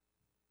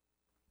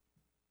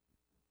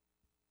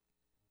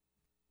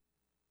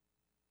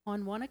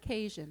On one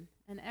occasion,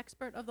 an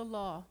expert of the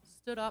law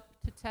stood up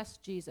to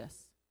test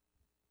Jesus.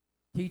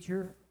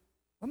 Teacher,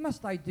 what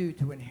must I do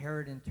to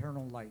inherit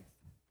eternal life?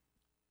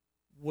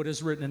 What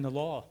is written in the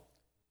law?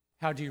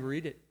 How do you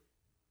read it?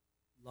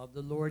 Love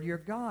the Lord your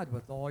God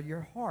with all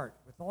your heart,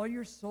 with all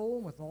your soul,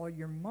 and with all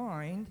your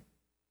mind,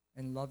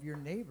 and love your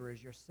neighbor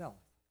as yourself.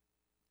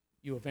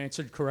 You have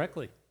answered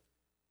correctly.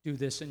 Do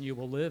this and you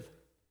will live.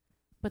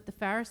 But the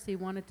Pharisee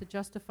wanted to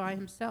justify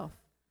himself,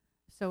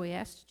 so he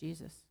asked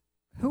Jesus,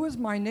 Who is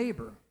my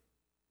neighbor?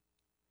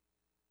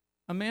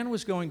 A man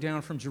was going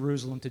down from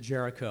Jerusalem to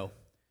Jericho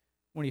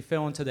when he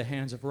fell into the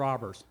hands of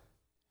robbers.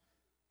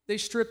 They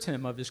stripped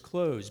him of his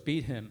clothes,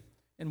 beat him,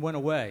 and went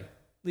away,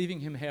 leaving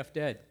him half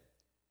dead.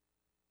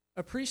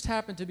 A priest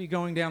happened to be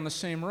going down the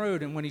same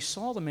road, and when he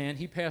saw the man,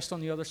 he passed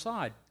on the other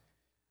side.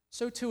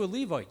 So too a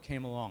Levite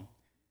came along,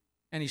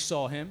 and he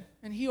saw him,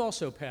 and he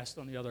also passed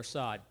on the other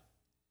side.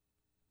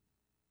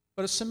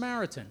 But a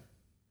Samaritan,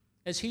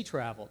 as he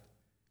traveled,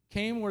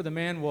 came where the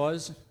man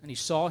was, and he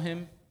saw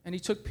him, and he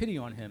took pity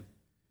on him.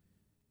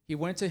 He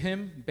went to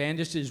him,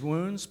 bandaged his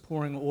wounds,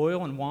 pouring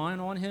oil and wine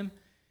on him,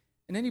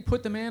 and then he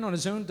put the man on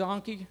his own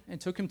donkey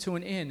and took him to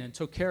an inn and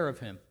took care of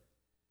him.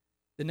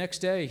 The next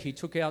day he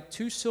took out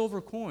 2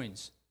 silver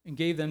coins and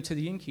gave them to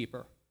the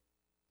innkeeper.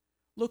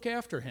 Look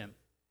after him,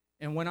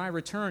 and when I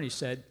return, he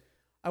said,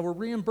 I will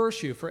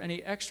reimburse you for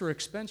any extra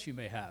expense you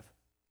may have.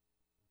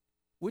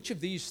 Which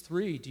of these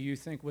 3 do you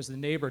think was the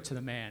neighbor to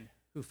the man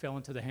who fell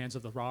into the hands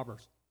of the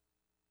robbers?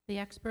 The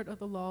expert of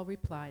the law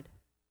replied,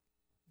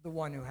 The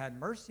one who had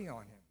mercy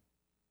on him.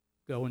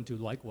 Go and do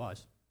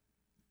likewise.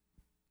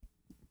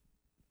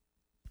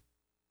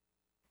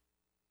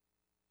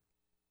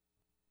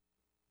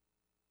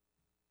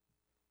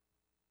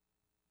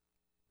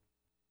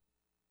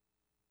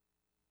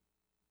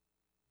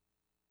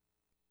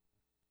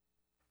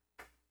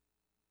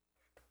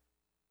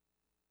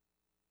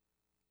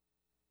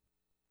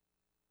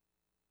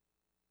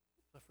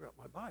 I forgot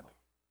my Bible.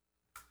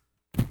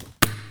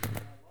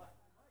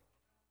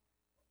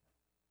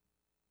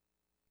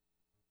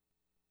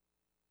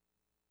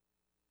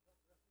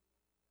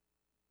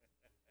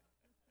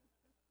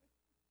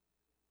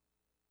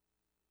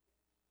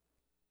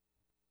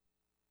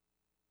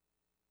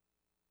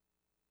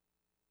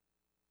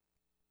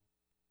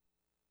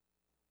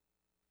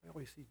 I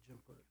always see Jim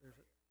put it. There's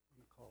it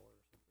on the collar or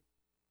something.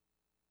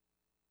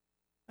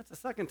 That's the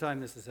second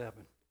time this has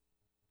happened.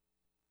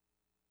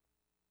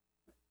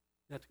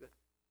 That's good.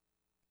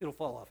 It'll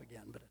fall off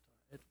again, but it's all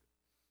right.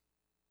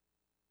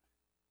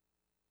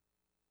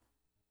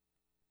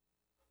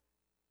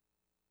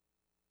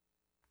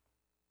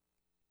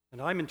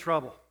 And I'm in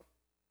trouble.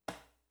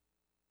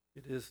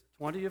 It is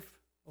 20 of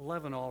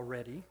 11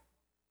 already,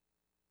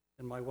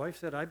 and my wife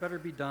said I better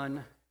be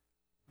done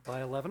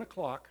by 11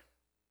 o'clock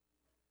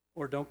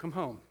or don't come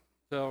home.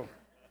 So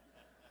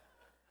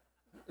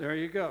there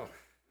you go.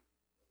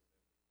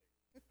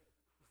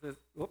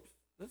 Whoops.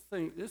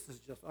 This is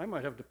just, I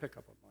might have to pick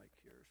up a mic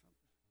here or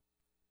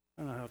something.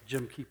 I don't know how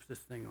Jim keeps this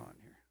thing on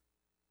here.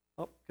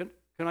 Oh,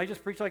 can I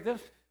just preach like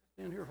this?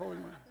 Stand here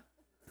holding my,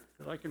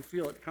 because I can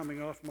feel it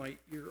coming off my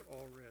ear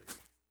already.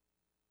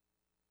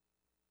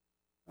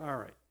 All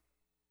right.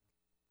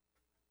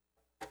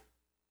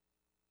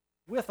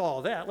 With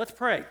all that, let's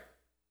pray.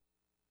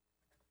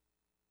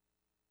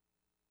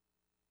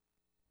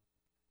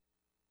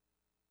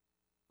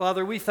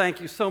 Father, we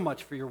thank you so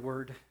much for your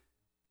word.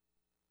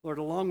 Lord,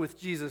 along with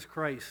Jesus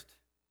Christ,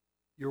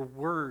 your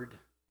word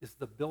is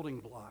the building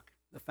block,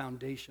 the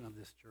foundation of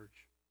this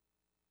church.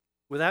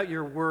 Without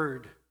your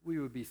word, we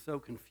would be so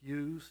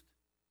confused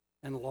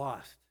and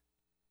lost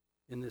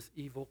in this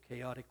evil,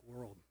 chaotic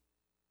world.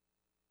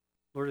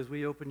 Lord, as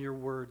we open your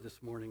word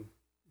this morning,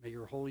 may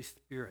your Holy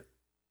Spirit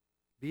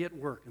be at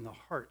work in the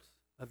hearts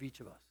of each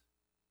of us,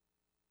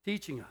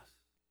 teaching us,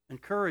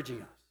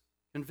 encouraging us,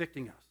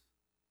 convicting us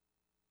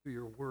through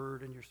your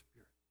word and your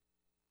spirit.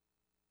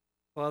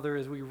 Father,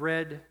 as we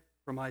read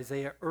from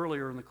Isaiah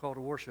earlier in the call to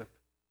worship,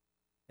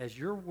 as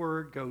your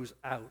word goes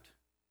out,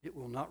 it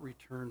will not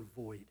return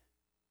void.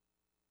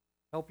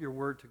 Help your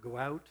word to go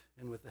out,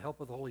 and with the help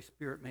of the Holy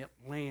Spirit, may it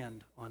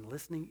land on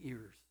listening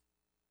ears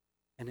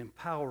and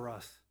empower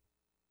us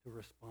to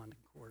respond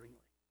accordingly.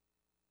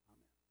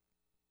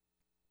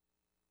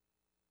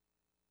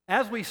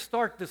 Amen. As we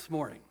start this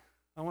morning,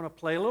 I want to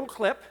play a little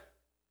clip,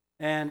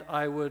 and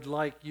I would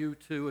like you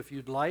to, if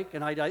you'd like,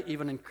 and I'd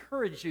even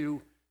encourage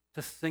you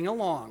to sing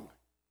along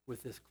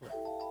with this clip.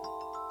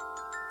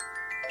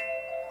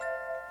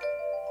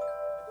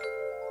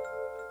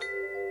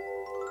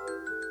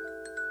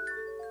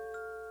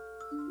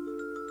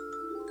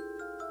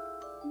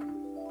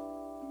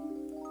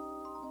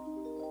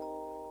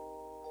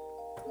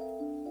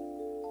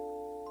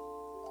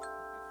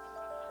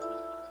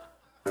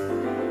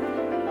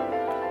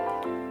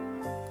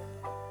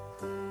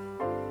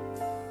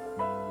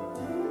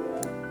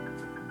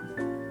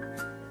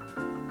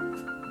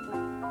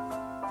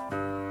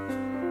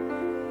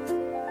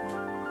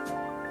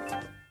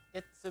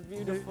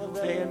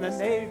 day in the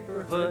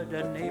neighborhood,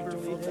 a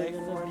neighborly day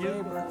for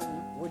you.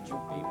 Would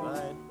you be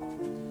mine?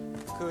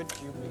 Could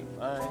you be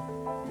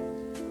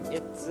mine?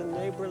 It's a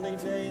neighborly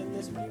day in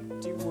this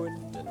beauty wood,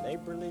 a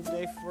neighborly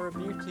day for a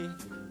beauty.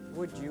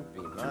 Would you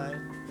be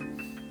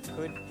mine?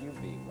 Could you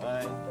be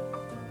mine?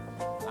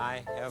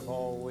 I have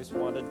always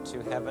wanted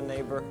to have a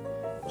neighbor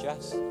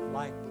just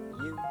like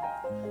you.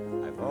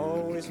 I've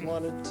always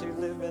wanted to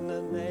live in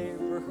a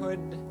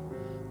neighborhood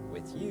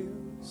with you.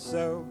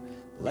 So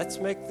let's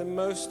make the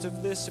most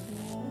of this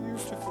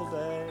beautiful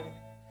day.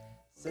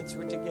 Since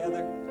we're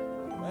together,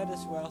 we might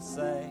as well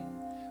say,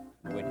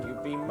 would you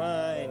be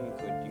mine?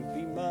 Could you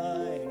be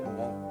mine?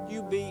 Won't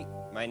you be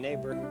my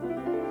neighbor?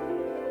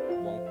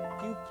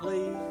 Won't you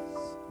please?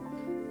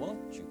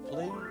 Won't you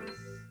please?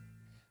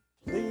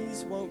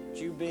 Please won't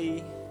you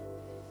be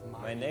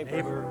my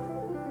neighbor?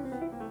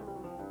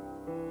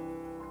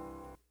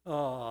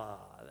 Ah,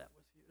 that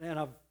was you. And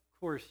of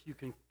course, you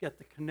can get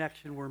the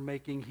connection we're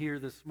making here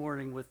this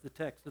morning with the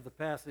text of the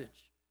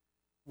passage.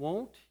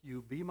 Won't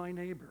you be my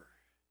neighbor?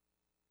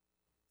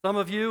 Some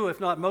of you, if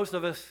not most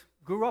of us,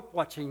 grew up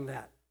watching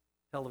that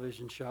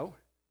television show.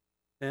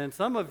 And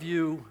some of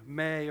you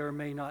may or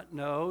may not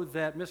know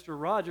that Mr.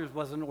 Rogers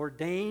was an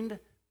ordained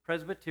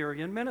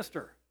Presbyterian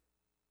minister.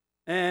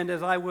 And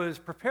as I was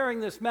preparing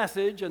this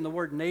message, and the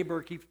word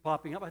neighbor keeps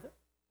popping up,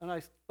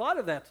 I thought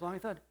of that song. I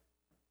thought,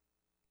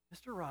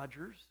 Mr.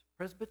 Rogers,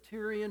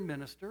 Presbyterian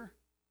minister,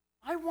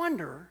 I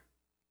wonder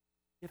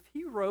if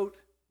he wrote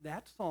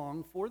that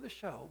song for the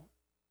show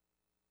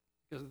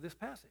because of this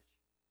passage.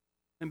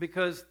 And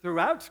because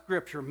throughout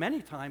Scripture,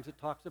 many times it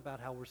talks about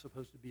how we're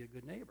supposed to be a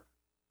good neighbor.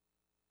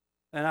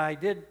 And I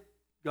did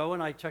go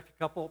and I checked a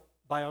couple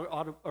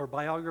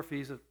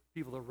biographies of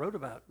people that wrote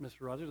about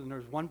Mr. Rogers, and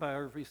there's one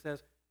biography that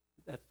says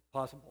that's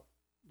possible.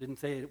 Didn't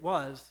say it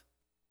was,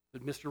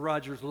 but Mr.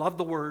 Rogers loved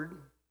the Word.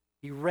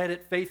 He read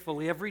it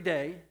faithfully every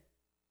day,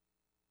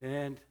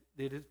 and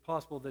it is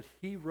possible that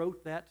he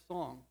wrote that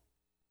song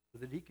so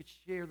that he could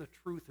share the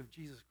truth of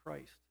Jesus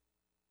Christ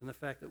and the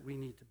fact that we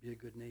need to be a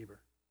good neighbor.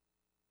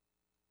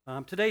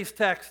 Today's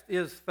text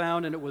is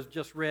found, and it was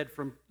just read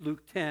from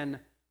Luke 10,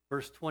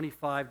 verse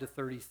 25 to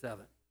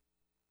 37.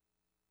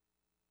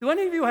 Do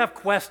any of you have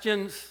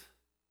questions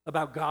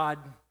about God,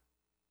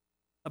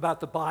 about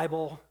the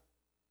Bible,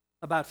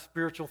 about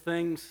spiritual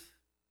things?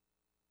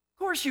 Of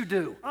course you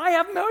do. I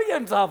have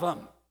millions of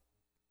them.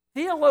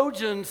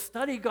 Theologians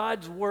study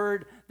God's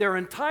Word their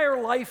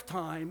entire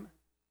lifetime,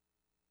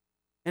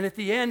 and at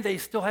the end they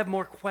still have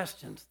more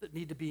questions that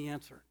need to be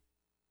answered.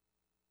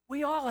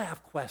 We all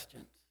have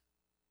questions.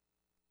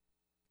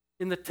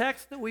 In the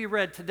text that we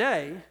read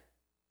today,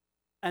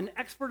 an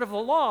expert of the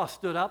law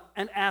stood up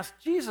and asked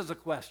Jesus a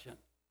question.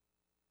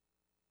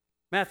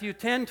 Matthew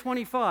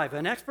 10:25,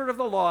 an expert of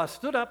the law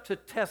stood up to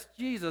test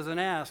Jesus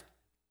and asked,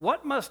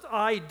 "What must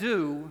I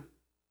do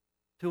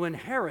to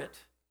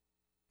inherit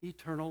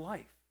eternal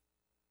life?"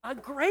 A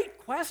great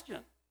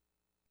question.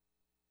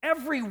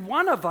 Every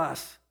one of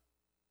us,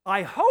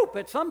 I hope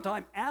at some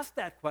time, asked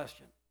that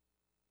question.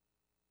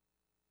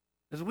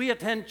 As we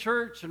attend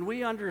church and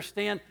we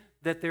understand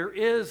that there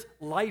is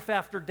life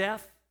after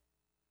death,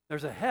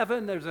 there's a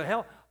heaven, there's a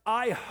hell,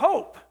 I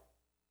hope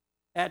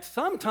at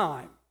some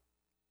time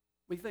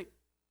we think,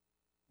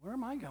 where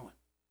am I going?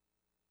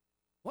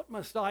 What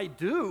must I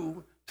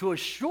do to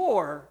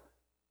assure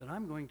that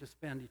I'm going to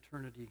spend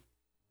eternity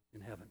in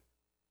heaven?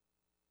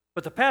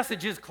 But the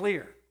passage is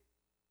clear.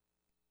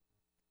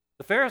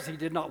 The Pharisee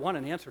did not want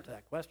an answer to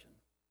that question.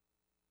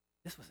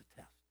 This was a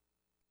test.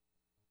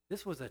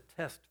 This was a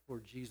test for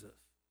Jesus.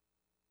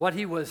 What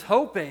he was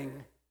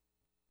hoping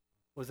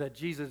was that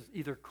Jesus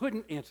either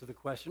couldn't answer the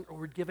question or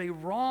would give a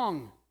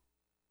wrong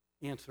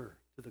answer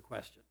to the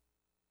question.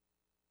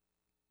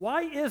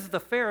 Why is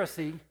the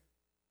Pharisee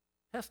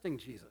testing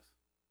Jesus?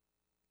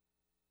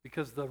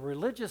 Because the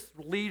religious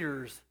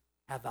leaders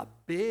have a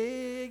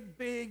big,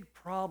 big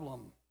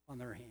problem on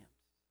their hands.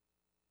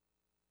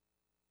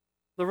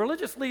 The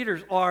religious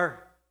leaders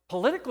are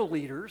political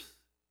leaders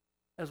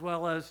as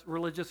well as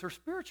religious or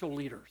spiritual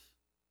leaders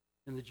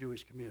in the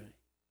Jewish community.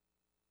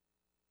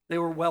 They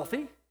were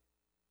wealthy.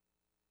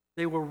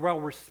 They were well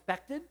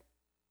respected.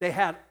 They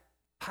had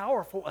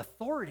powerful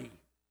authority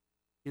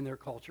in their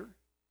culture.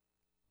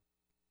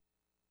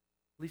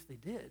 At least they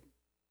did.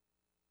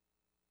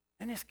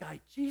 And this guy,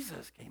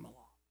 Jesus, came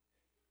along.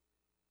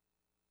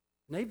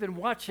 And they've been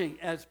watching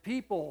as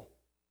people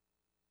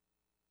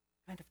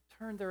kind of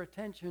turned their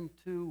attention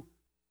to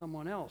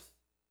someone else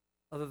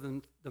other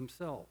than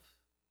themselves.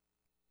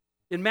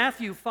 In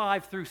Matthew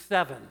 5 through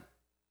 7,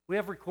 we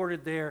have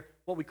recorded there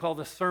what we call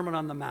the Sermon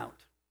on the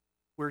Mount,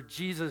 where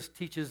Jesus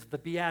teaches the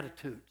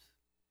Beatitudes.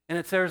 And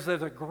it says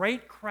there's a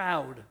great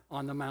crowd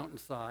on the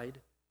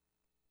mountainside.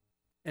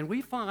 And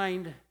we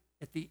find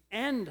at the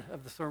end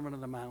of the Sermon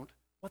on the Mount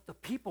what the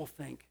people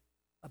think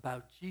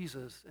about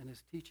Jesus and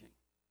his teaching.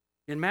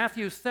 In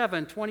Matthew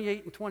 7,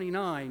 28 and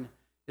 29,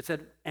 it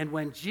said, "And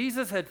when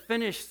Jesus had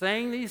finished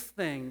saying these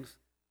things,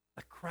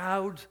 the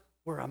crowds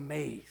were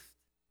amazed.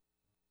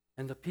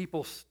 And the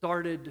people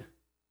started to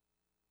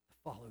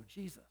follow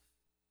Jesus.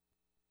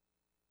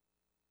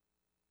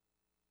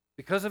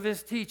 because of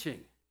his teaching.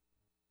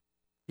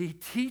 He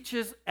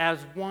teaches as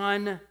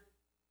one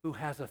who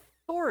has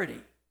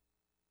authority.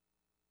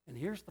 And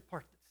here's the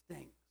part that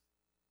stings.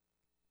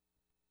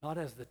 Not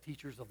as the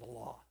teachers of the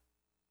law.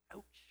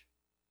 Ouch.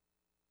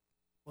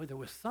 Boy, there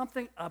was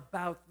something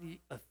about the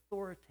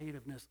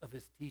authoritativeness of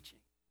his teaching,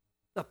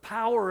 the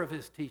power of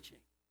his teaching,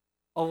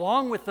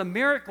 along with the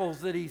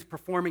miracles that he's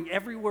performing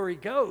everywhere he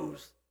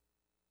goes,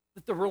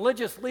 that the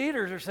religious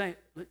leaders are saying,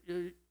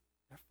 they're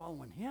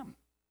following him.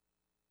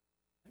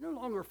 They're no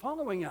longer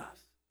following us.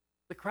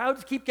 The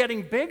crowds keep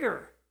getting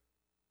bigger,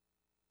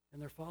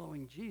 and they're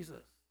following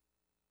Jesus.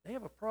 They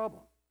have a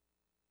problem.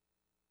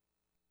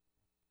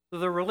 So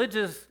the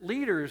religious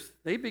leaders,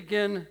 they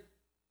begin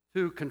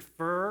to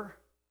confer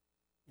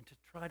and to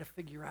try to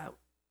figure out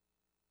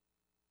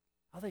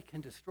how they can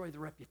destroy the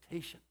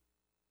reputation,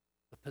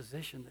 the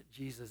position that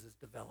Jesus is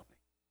developing.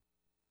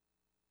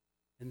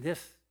 And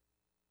this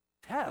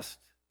test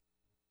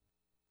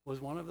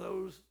was one of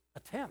those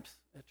attempts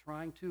at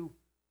trying to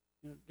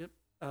get,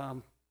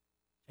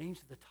 change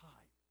the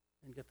tide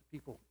and get the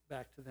people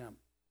back to them.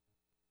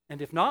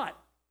 And if not,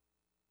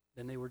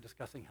 then they were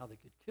discussing how they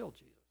could kill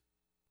Jesus.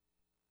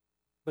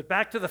 But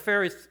back to the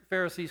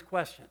Pharisees'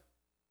 question.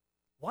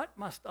 What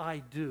must I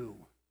do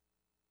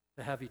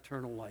to have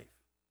eternal life?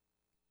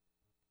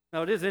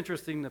 Now, it is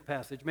interesting in the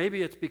passage.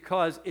 Maybe it's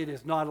because it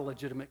is not a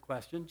legitimate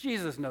question.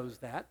 Jesus knows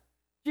that.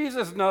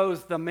 Jesus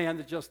knows the man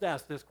that just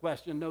asked this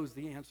question knows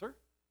the answer.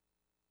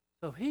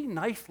 So he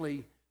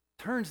nicely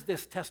turns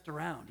this test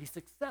around. He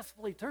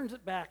successfully turns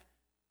it back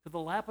to the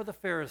lap of the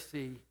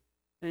Pharisee,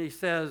 and he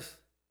says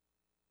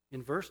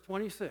in verse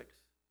 26,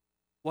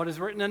 what is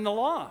written in the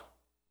law?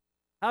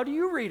 How do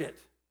you read it?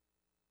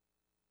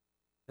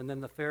 And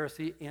then the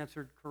Pharisee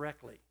answered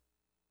correctly.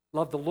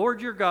 Love the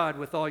Lord your God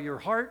with all your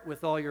heart,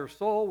 with all your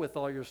soul, with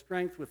all your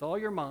strength, with all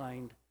your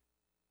mind,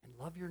 and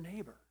love your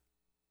neighbor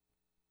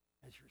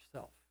as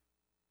yourself.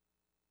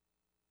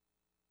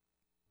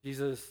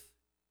 Jesus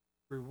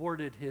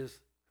rewarded his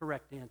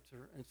correct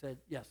answer and said,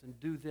 yes, and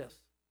do this,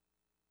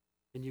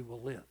 and you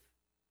will live.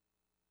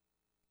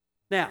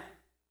 Now,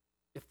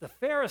 if the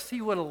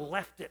Pharisee would have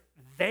left it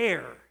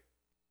there,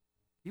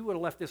 he would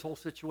have left this whole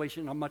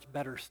situation in a much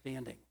better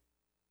standing.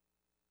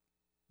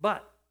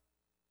 But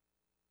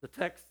the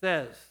text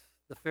says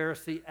the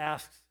Pharisee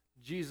asks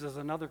Jesus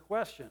another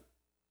question.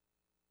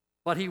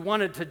 But he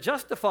wanted to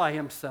justify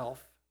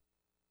himself,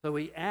 so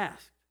he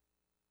asked,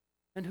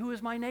 and who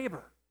is my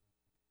neighbor?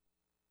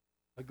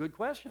 A good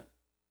question.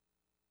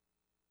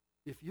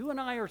 If you and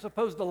I are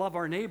supposed to love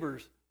our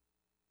neighbors,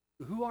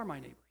 who are my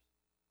neighbors?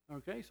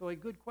 Okay, so a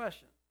good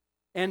question.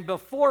 And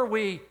before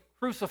we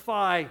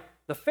crucify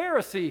the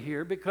Pharisee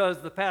here,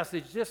 because the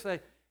passage just says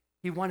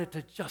he wanted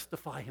to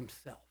justify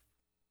himself.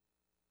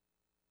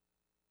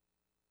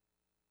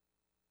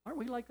 Aren't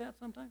we like that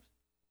sometimes?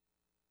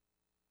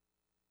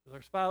 With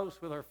our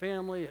spouse, with our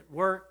family, at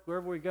work,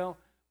 wherever we go,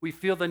 we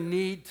feel the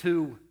need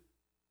to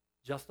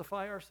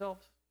justify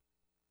ourselves.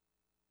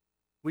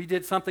 We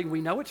did something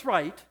we know it's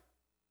right,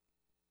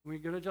 we're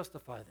going to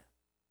justify that.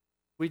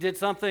 We did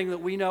something that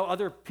we know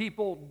other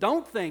people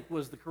don't think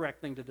was the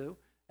correct thing to do,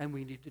 and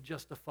we need to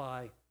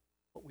justify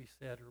what we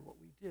said or what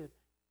we did.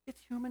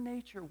 It's human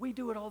nature. We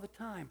do it all the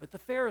time. But the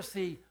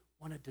Pharisee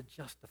wanted to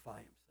justify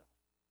himself.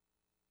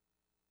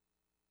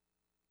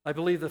 I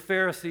believe the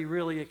Pharisee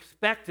really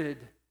expected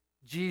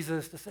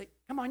Jesus to say,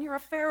 come on, you're a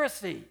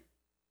Pharisee.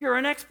 You're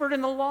an expert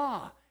in the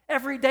law.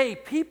 Every day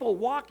people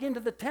walk into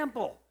the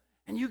temple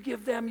and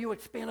you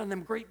expand on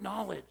them great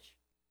knowledge.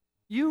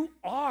 You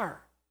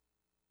are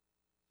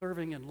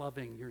serving and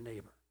loving your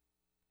neighbor.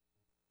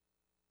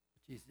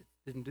 But Jesus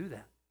didn't do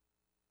that.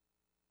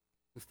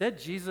 Instead,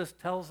 Jesus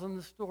tells them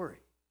the story.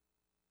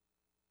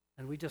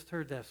 And we just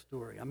heard that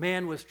story. A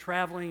man was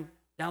traveling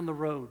down the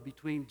road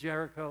between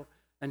Jericho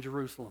and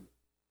Jerusalem.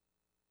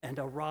 And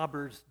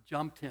robbers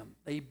jumped him.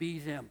 They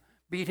beat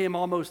him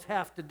almost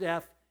half to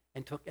death,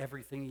 and took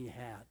everything he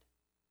had.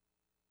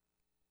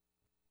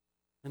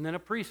 And then a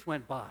priest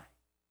went by.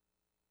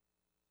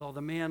 Saw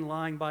the man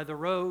lying by the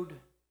road.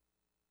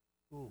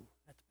 Ooh,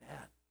 that's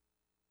bad.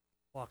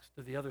 Walks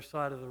to the other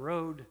side of the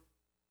road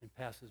and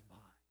passes by.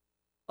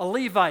 A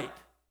Levite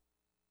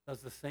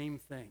does the same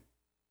thing.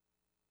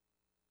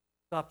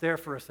 Stop there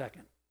for a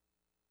second.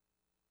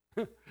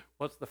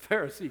 What's the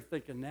Pharisee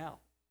thinking now?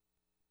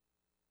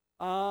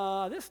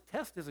 This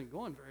test isn't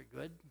going very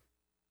good.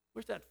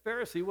 Wish that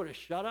Pharisee would have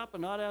shut up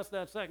and not asked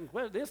that second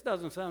question. This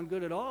doesn't sound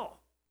good at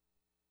all.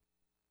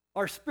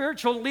 Our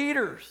spiritual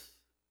leaders,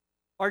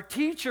 our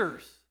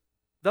teachers,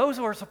 those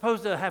who are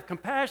supposed to have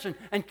compassion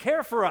and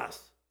care for us,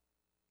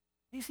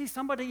 they see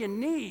somebody in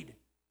need,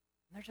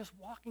 and they're just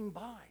walking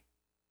by.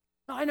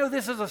 Now, I know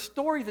this is a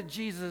story that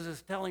Jesus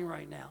is telling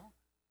right now,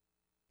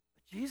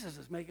 but Jesus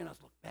is making us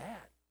look bad.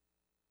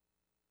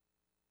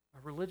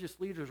 Our religious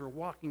leaders are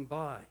walking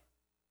by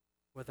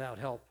without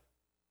help.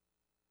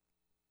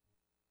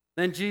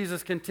 Then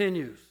Jesus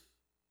continues.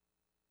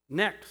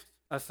 Next,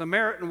 a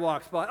Samaritan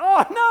walks by.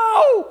 Oh,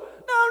 no,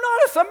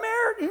 not a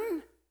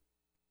Samaritan.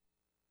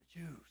 The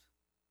Jews,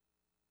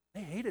 they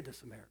hated the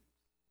Samaritans.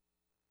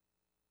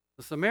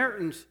 The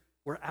Samaritans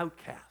were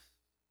outcasts.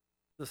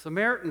 The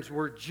Samaritans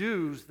were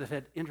Jews that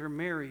had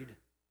intermarried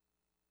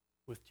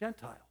with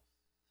Gentiles.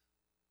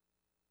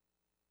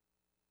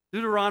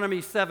 Deuteronomy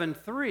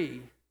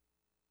 7:3,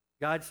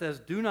 God says,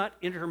 do not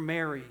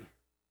intermarry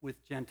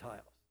with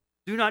Gentiles.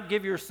 Do not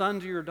give your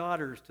sons or your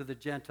daughters to the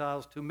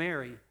Gentiles to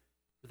marry,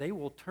 for they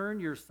will turn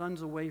your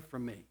sons away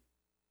from me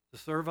to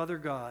serve other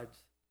gods,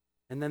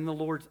 and then the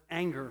Lord's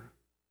anger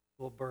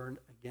will burn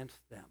against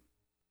them.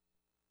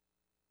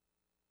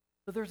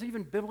 So there's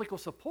even biblical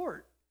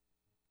support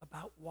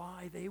about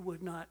why they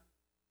would not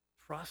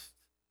trust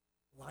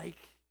like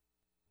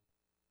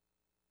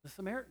the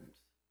Samaritans.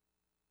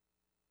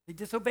 They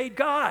disobeyed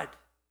God,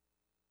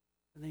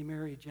 and they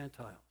married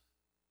Gentiles.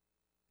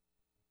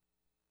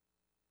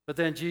 But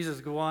then Jesus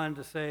go on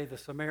to say the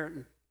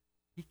Samaritan,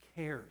 he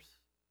cares.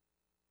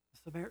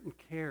 The Samaritan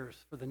cares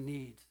for the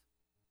needs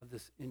of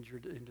this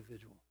injured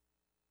individual.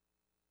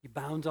 He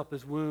bounds up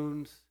his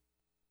wounds.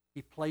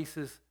 He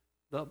places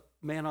the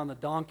man on the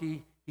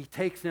donkey. He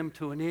takes him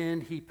to an inn.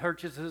 He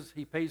purchases.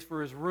 He pays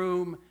for his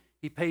room.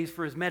 He pays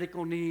for his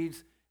medical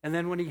needs. And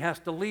then when he has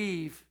to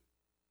leave,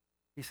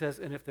 he says,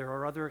 and if there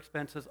are other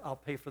expenses, I'll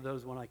pay for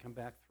those when I come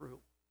back through.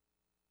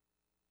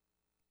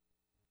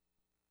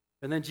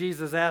 And then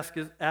Jesus asked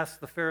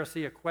the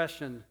Pharisee a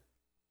question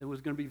that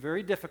was going to be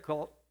very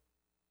difficult,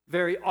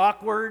 very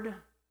awkward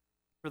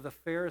for the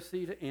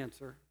Pharisee to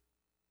answer.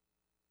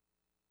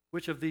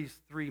 Which of these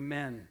three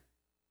men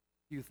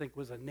do you think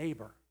was a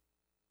neighbor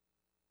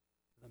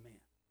to the man?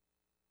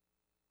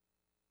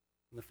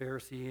 And the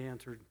Pharisee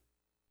answered,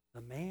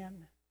 the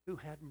man who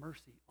had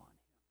mercy on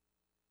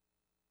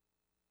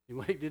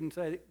him. He didn't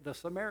say the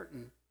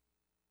Samaritan,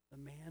 the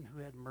man who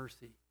had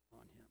mercy on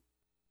him.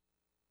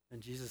 And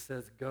Jesus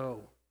says,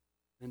 go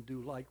and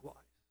do likewise.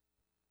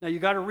 Now you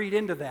got to read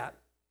into that.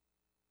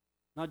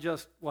 Not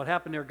just what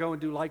happened there, go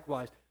and do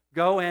likewise.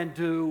 Go and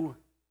do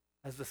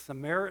as the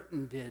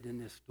Samaritan did in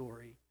this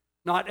story,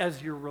 not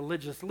as your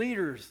religious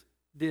leaders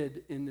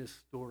did in this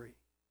story.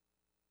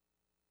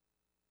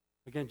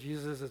 Again,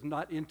 Jesus is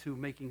not into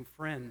making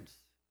friends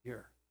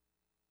here.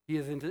 He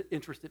is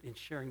interested in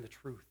sharing the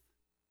truth.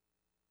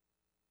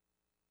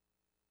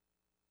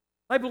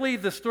 I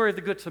believe the story of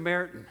the Good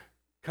Samaritan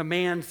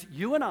commands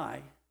you and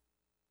I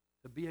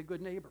to be a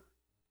good neighbor.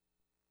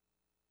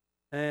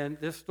 And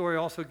this story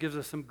also gives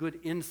us some good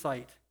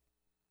insight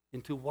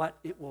into what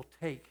it will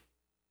take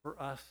for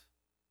us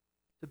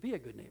to be a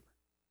good neighbor.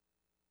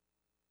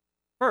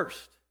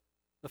 First,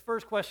 the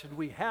first question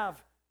we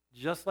have,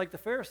 just like the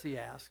Pharisee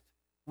asked,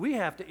 we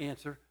have to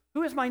answer,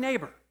 who is my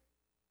neighbor?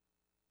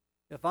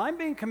 If I'm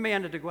being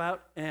commanded to go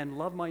out and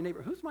love my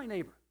neighbor, who's my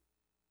neighbor?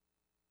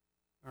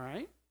 All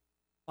right?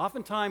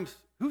 Oftentimes,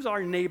 who's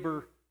our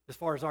neighbor as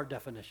far as our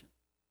definition?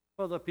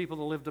 Well, the people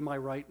that live to my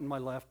right and my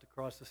left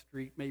across the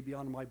street, maybe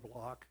on my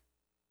block,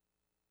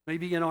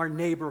 maybe in our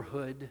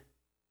neighborhood.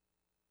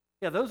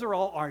 Yeah, those are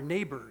all our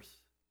neighbors.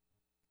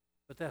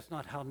 But that's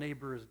not how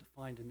neighbor is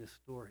defined in this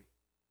story.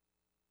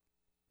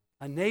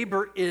 A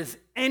neighbor is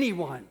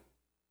anyone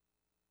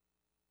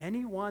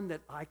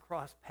that I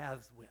cross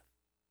paths with.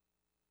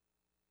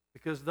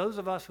 Because those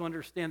of us who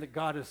understand that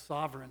God is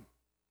sovereign,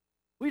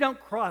 we don't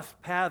cross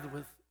paths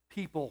with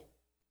people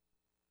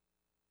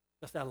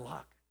just out of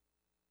luck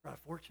or out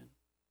of fortune.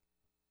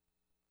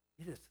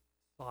 It is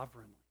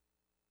sovereignly.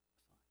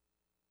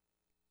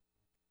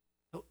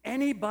 So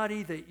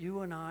anybody that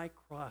you and I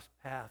cross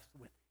paths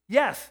with,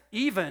 yes,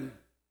 even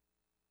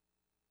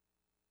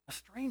a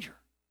stranger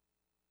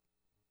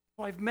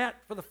who I've met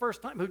for the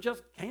first time, who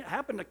just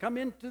happened to come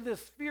into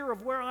this sphere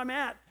of where I'm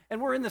at, and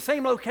we're in the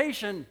same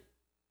location,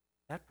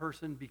 that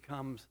person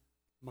becomes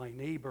my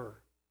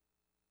neighbor.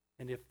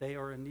 And if they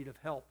are in need of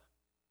help,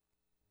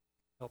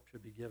 help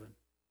should be given.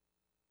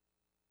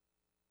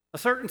 A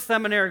certain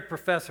seminary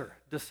professor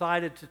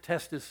decided to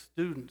test his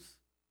students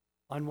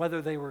on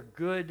whether they were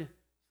good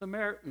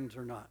Samaritans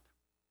or not.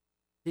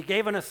 He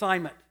gave an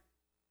assignment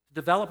to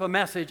develop a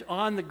message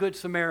on the Good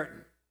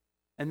Samaritan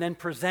and then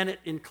present it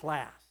in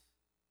class.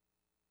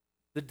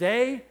 The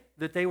day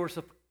that they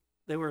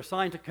were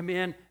assigned to come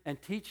in and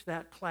teach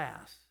that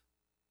class,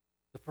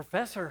 the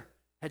professor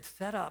had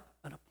set up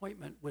an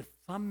appointment with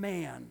some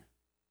man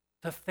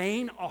to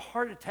feign a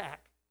heart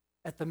attack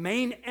at the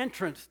main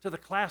entrance to the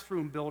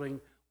classroom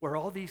building where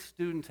all these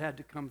students had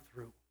to come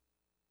through,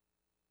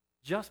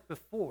 just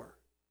before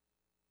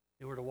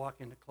they were to walk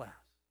into class.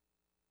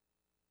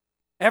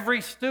 Every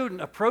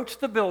student approached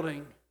the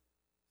building,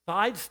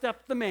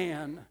 sidestepped the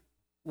man,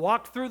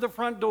 walked through the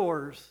front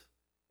doors,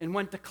 and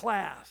went to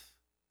class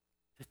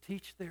to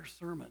teach their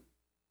sermon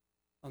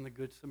on the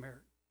Good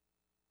Samaritan.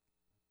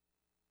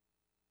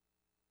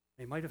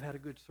 They might have had a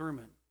good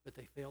sermon, but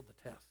they failed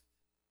the test.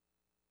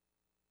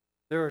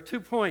 There are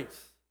 2 points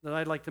that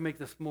I'd like to make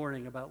this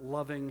morning about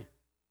loving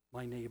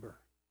my neighbor.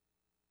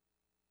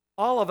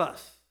 All of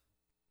us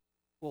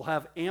will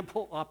have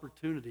ample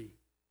opportunity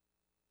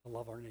to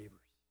love our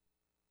neighbors.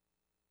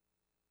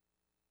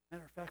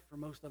 Matter of fact, for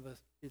most of us,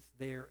 it's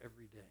there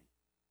every day.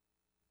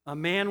 A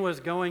man was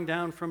going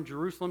down from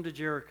Jerusalem to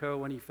Jericho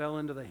when he fell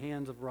into the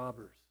hands of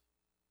robbers.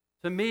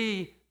 To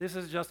me, this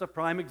is just a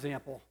prime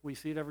example. We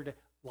see it every day.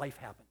 Life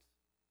happens.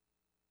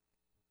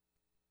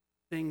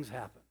 Things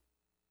happen.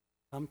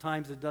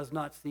 Sometimes it does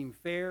not seem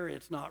fair,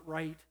 it's not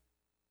right,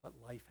 but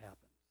life happens.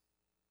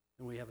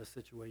 And we have a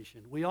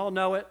situation. We all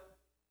know it.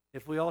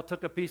 If we all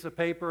took a piece of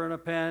paper and a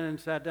pen and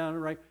sat down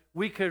and write,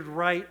 we could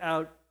write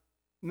out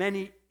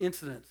many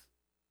incidents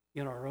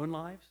in our own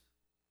lives,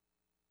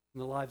 in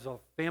the lives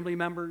of family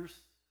members,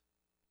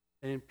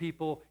 and in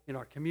people in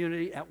our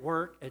community, at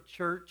work, at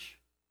church.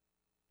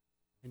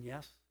 And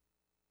yes,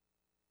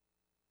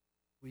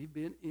 we've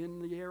been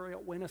in the area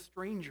when a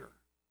stranger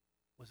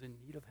was in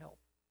need of help.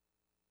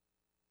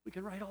 We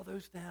can write all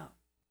those down.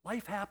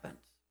 Life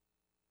happens.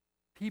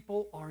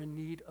 People are in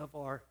need of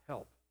our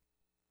help.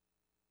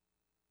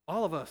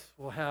 All of us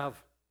will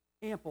have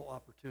ample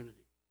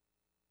opportunity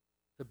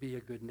to be a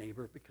good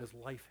neighbor because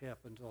life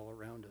happens all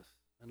around us,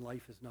 and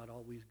life is not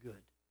always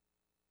good.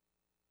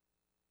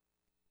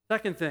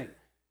 Second thing,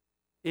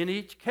 in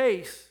each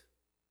case,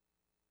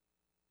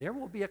 there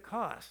will be a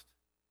cost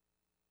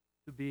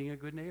to being a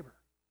good neighbor.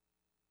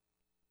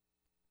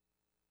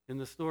 In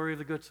the story of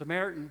the Good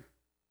Samaritan,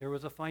 there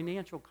was a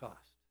financial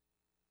cost.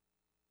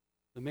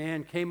 The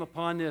man came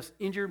upon this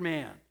injured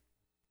man,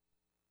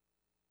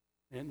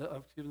 and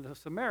the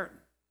Samaritan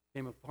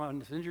came upon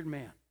this injured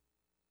man,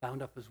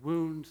 bound up his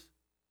wounds,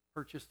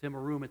 purchased him a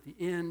room at the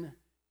inn,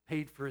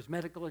 paid for his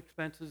medical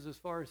expenses as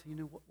far as he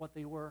knew what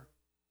they were.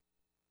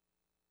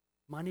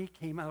 Money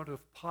came out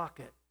of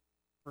pocket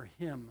for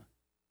him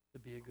to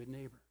be a good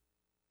neighbor.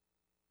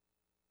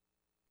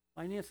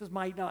 Finances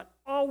might not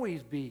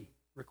always be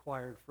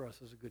required for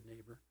us as a good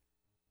neighbor,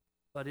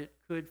 but it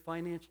could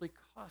financially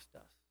cost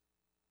us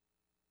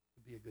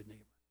to be a good neighbor.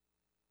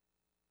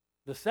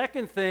 The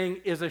second thing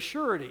is a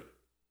surety.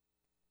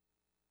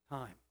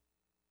 Time.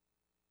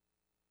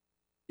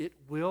 It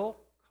will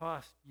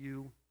cost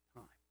you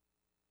time.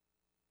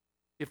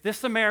 If this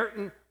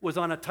Samaritan was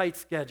on a tight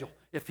schedule,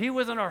 if he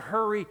was in a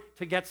hurry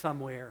to get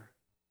somewhere,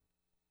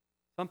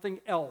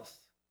 something else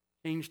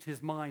changed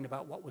his mind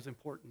about what was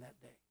important that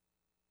day.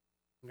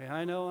 Okay,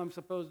 I know I'm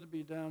supposed to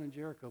be down in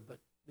Jericho, but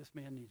this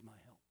man needs my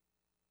help.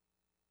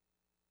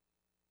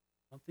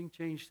 Something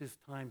changed his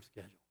time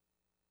schedule.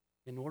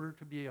 In order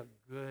to be a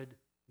good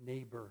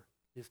neighbor,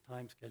 his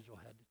time schedule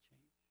had to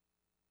change.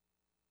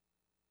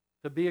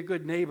 To be a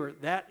good neighbor,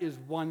 that is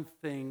one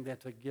thing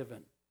that's a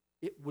given.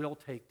 It will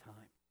take time.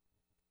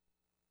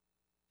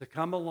 To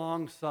come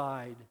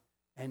alongside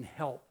and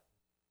help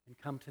and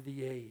come to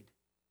the aid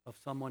of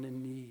someone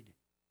in need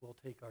will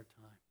take our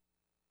time.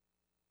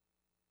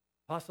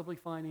 Possibly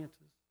finances,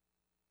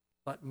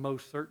 but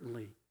most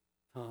certainly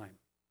time.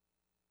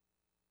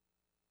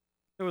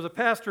 There was a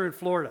pastor in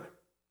Florida.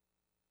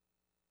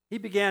 He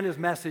began his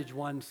message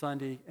one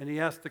Sunday, and he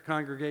asked the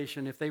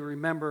congregation if they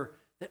remember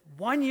that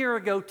 1 year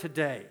ago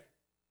today,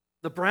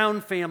 the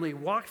Brown family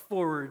walked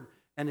forward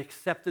and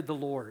accepted the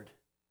Lord.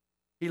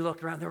 He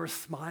looked around. There were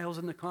smiles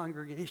in the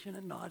congregation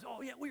and nods.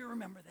 Oh, yeah, we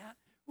remember that.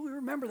 We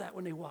remember that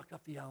when they walked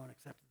up the aisle and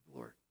accepted the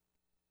Lord.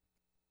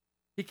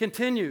 He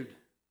continued,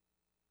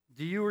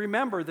 do you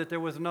remember that there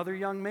was another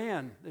young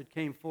man that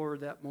came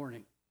forward that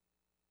morning?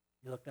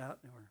 He looked out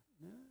and they were,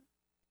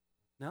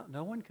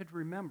 no one could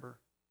remember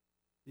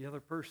the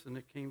other person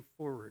that came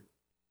forward.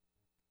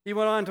 He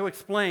went on to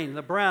explain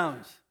the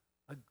Browns,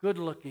 a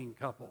good-looking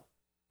couple,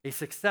 a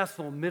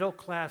successful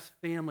middle-class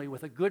family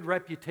with a good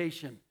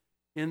reputation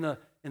in the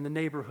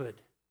neighborhood.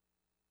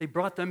 They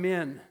brought them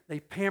in. They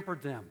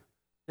pampered them.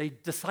 They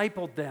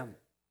discipled them.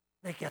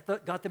 They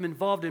got them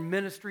involved in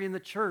ministry in the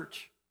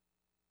church.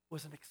 It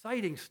was an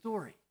exciting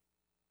story.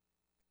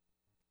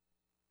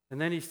 And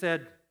then he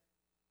said,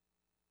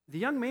 the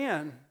young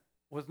man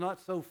was not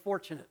so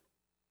fortunate.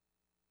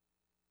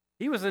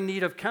 He was in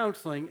need of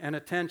counseling and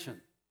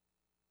attention.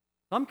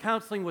 Some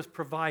counseling was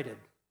provided,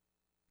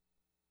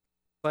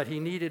 but he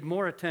needed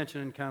more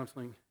attention and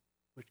counseling,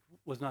 which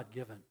was not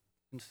given.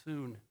 And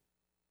soon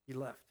he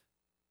left.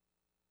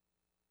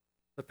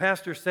 The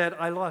pastor said,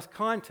 I lost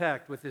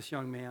contact with this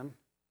young man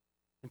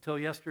until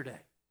yesterday.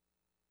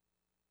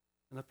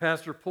 And the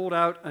pastor pulled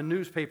out a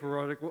newspaper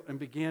article and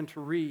began to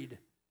read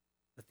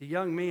that the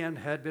young man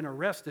had been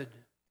arrested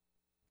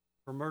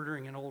for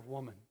murdering an old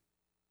woman.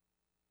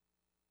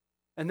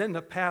 And then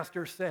the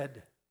pastor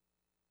said,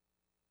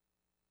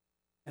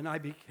 and I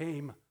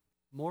became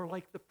more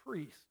like the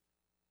priest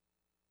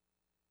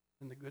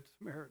than the Good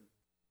Samaritan.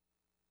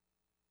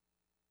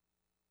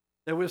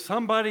 There was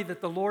somebody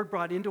that the Lord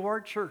brought into our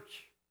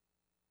church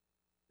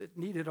that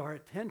needed our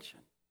attention,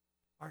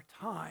 our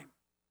time,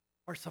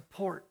 our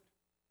support,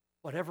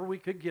 whatever we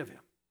could give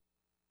him.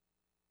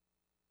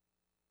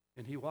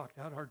 And he walked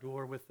out our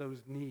door with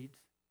those needs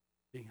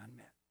being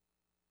unmet.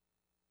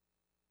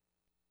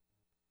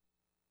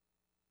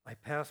 I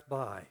passed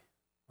by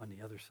on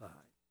the other side.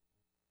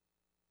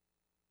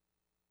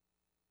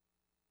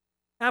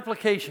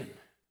 Application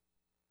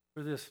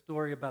for this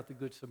story about the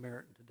Good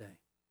Samaritan today.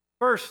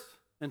 First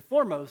and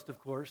foremost, of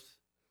course,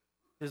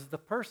 is the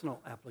personal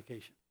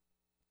application.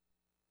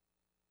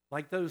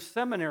 Like those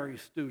seminary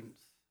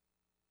students.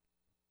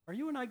 Are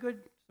you and I good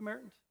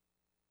Samaritans?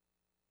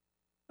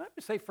 I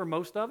would say for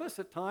most of us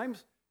at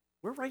times,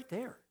 we're right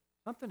there.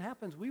 Something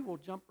happens, we will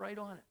jump right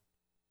on it.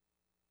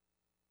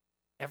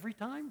 Every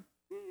time?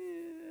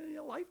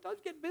 Life does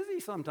get busy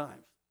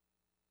sometimes.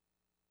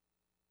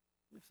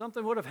 If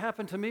something would have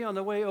happened to me on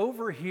the way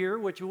over here,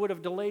 which would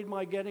have delayed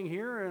my getting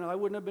here, and I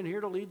wouldn't have been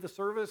here to lead the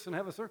service and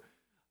have a service,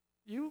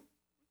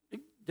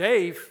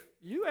 Dave,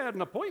 you had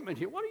an appointment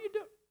here. What do you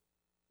do?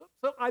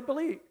 So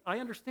I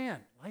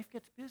understand. Life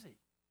gets busy.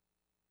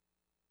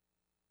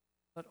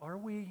 But are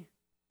we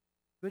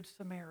good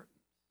Samaritans?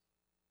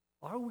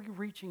 Are we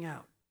reaching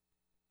out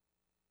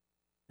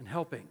and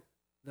helping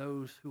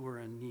those who are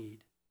in need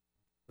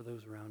for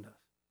those around us?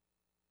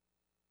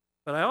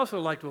 But I also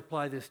like to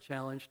apply this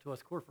challenge to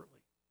us corporately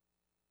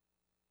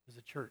as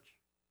a church.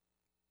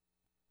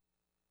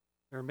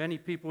 There are many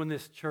people in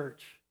this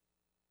church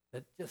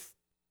that just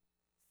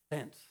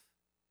sense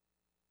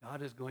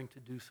God is going to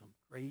do some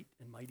great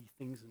and mighty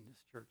things in this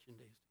church in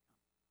days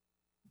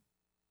to come.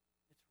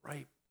 It's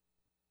ripe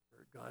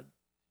for God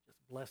to just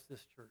bless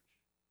this church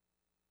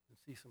and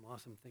see some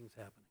awesome things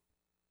happening.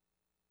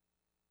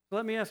 So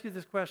let me ask you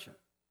this question.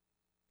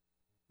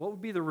 What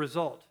would be the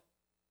result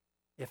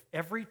if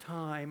every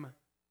time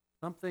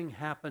something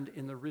happened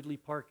in the Ridley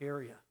Park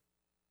area,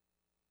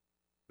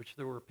 which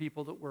there were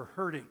people that were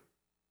hurting,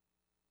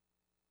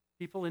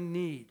 people in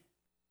need,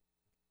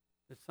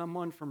 that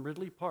someone from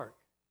Ridley Park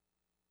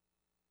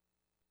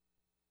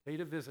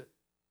paid a visit,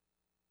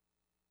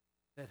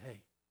 said, hey,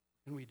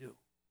 what can we do?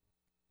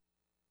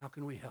 How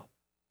can we help?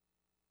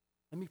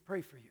 Let me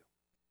pray for you,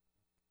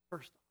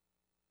 first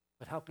off.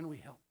 But how can we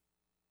help?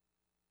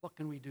 What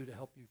can we do to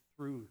help you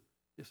through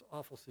this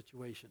awful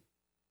situation?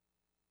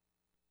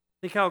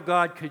 Think how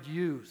God could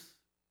use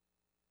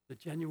the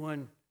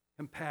genuine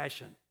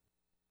compassion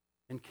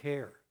and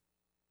care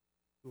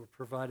that were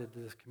provided to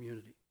this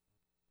community.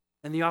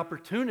 And the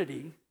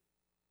opportunity,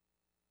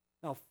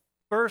 now,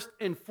 first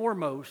and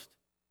foremost,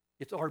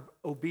 it's our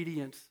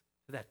obedience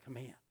to that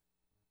command.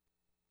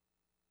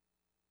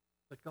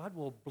 But God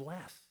will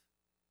bless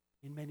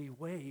in many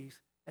ways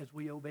as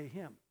we obey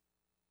him.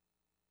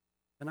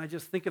 And I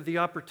just think of the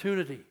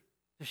opportunity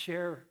to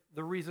share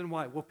the reason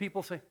why. Well,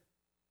 people say,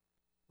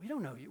 we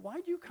don't know you. Why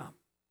did you come?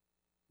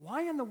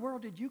 Why in the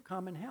world did you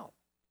come and help?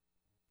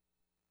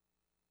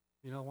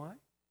 You know why?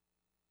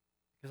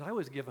 Because I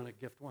was given a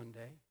gift one day,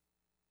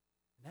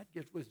 and that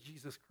gift was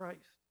Jesus Christ.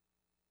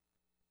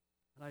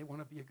 And I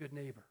want to be a good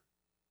neighbor.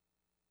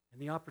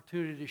 And the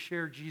opportunity to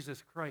share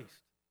Jesus Christ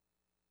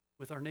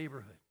with our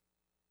neighborhood,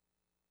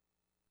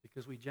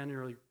 because we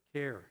genuinely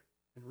care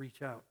and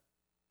reach out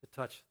to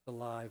touch the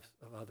lives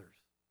of others.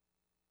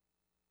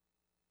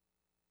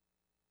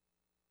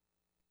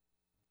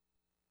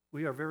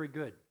 We are very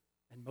good,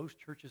 and most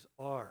churches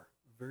are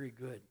very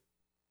good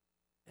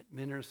at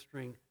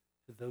ministering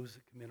to those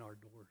that come in our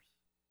doors.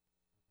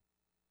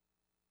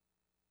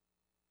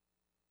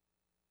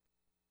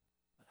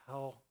 But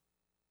how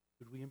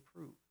could we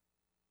improve?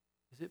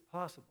 Is it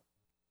possible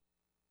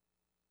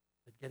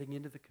that getting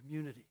into the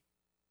community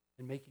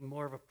and making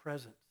more of a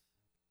presence,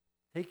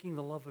 taking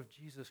the love of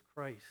Jesus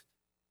Christ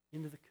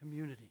into the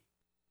community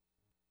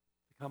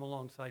to come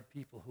alongside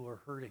people who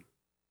are hurting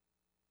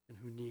and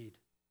who need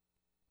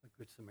a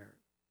good Samaritan?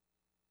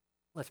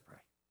 Let's pray.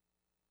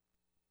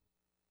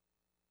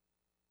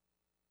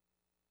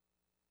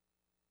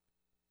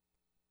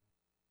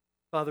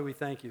 Father, we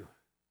thank you.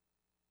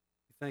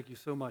 We thank you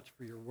so much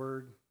for your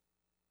word.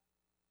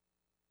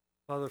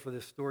 Father, for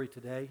this story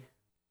today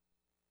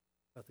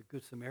about the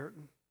Good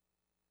Samaritan.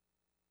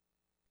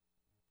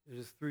 It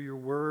is through your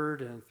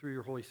word and through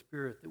your Holy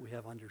Spirit that we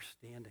have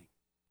understanding,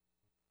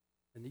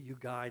 and that you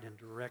guide and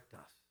direct us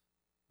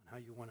on how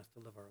you want us to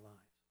live our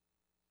lives.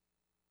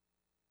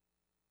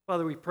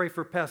 Father, we pray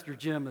for Pastor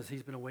Jim as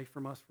he's been away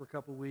from us for a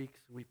couple weeks.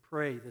 We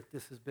pray that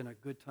this has been a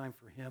good time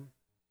for him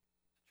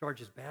to charge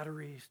his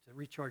batteries, to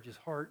recharge his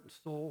heart and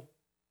soul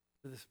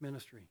for this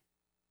ministry.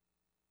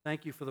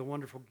 Thank you for the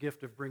wonderful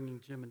gift of bringing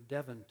Jim and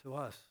Devin to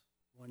us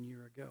 1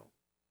 year ago.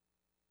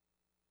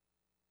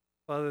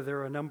 Father, there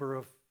are a number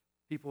of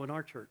people in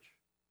our church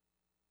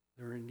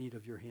that are in need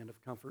of your hand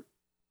of comfort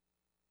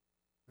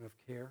and of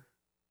care.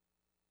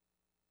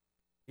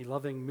 A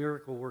loving,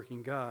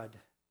 miracle-working God,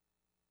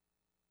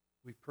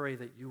 we pray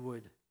that you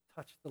would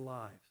touch the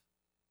lives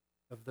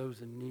of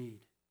those in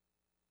need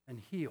and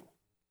heal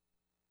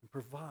and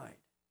provide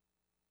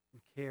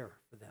and care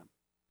for them.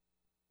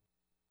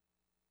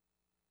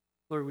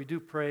 Lord, we do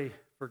pray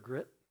for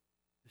Grit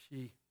as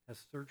she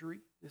has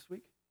surgery this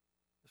week.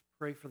 Just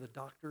pray for the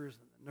doctors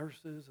and the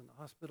nurses and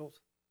the hospitals,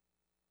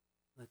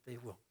 that they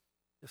will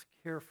just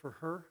care for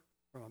her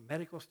from a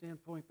medical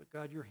standpoint, but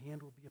God, your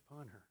hand will be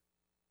upon her.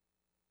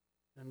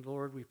 And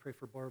Lord, we pray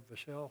for Barb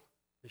Vachelle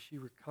as she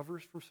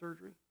recovers from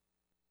surgery.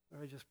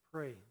 Lord, I just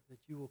pray that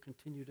you will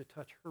continue to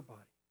touch her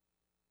body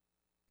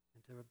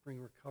and to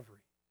bring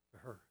recovery to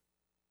her.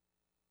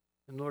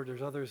 And Lord,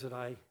 there's others that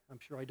I'm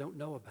sure I don't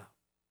know about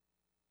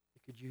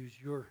that could use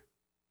your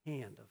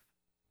hand of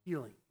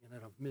healing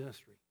and of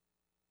ministry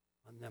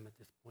on them at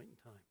this point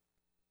in time.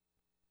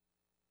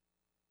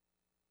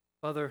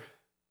 Father,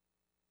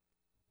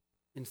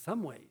 in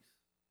some ways,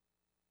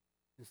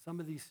 in some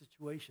of these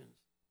situations,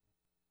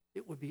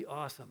 it would be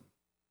awesome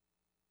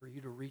for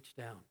you to reach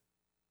down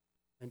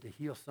and to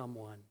heal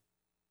someone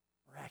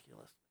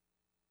miraculously,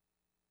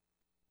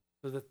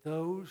 so that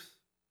those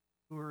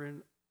who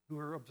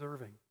are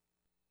observing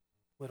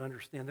would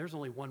understand there's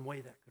only one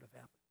way that could have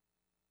happened.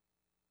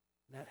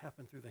 And that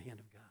happened through the hand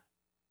of God,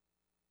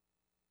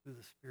 through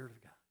the Spirit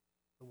of God,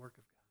 the work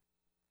of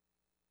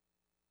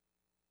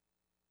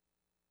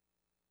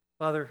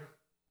God. Father,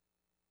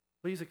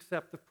 please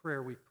accept the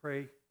prayer we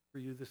pray for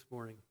you this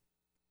morning.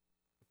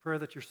 The prayer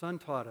that your Son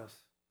taught us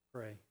to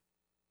pray.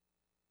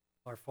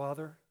 Our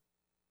Father,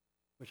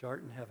 which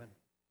art in heaven,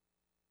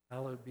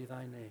 hallowed be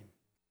thy name.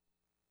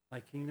 Thy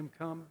kingdom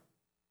come,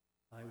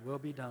 thy will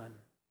be done,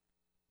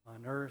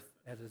 on earth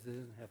as it is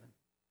in heaven.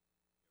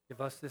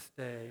 Give us this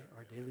day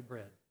our daily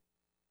bread,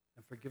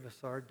 and forgive us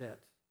our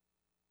debts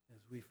as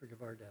we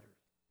forgive our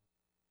debtors.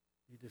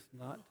 Lead us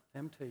not to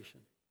temptation,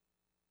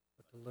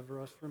 but deliver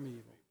us from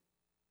evil.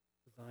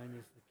 For thine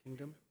is the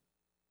kingdom,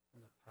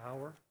 and the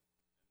power,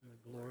 and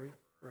the glory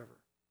forever.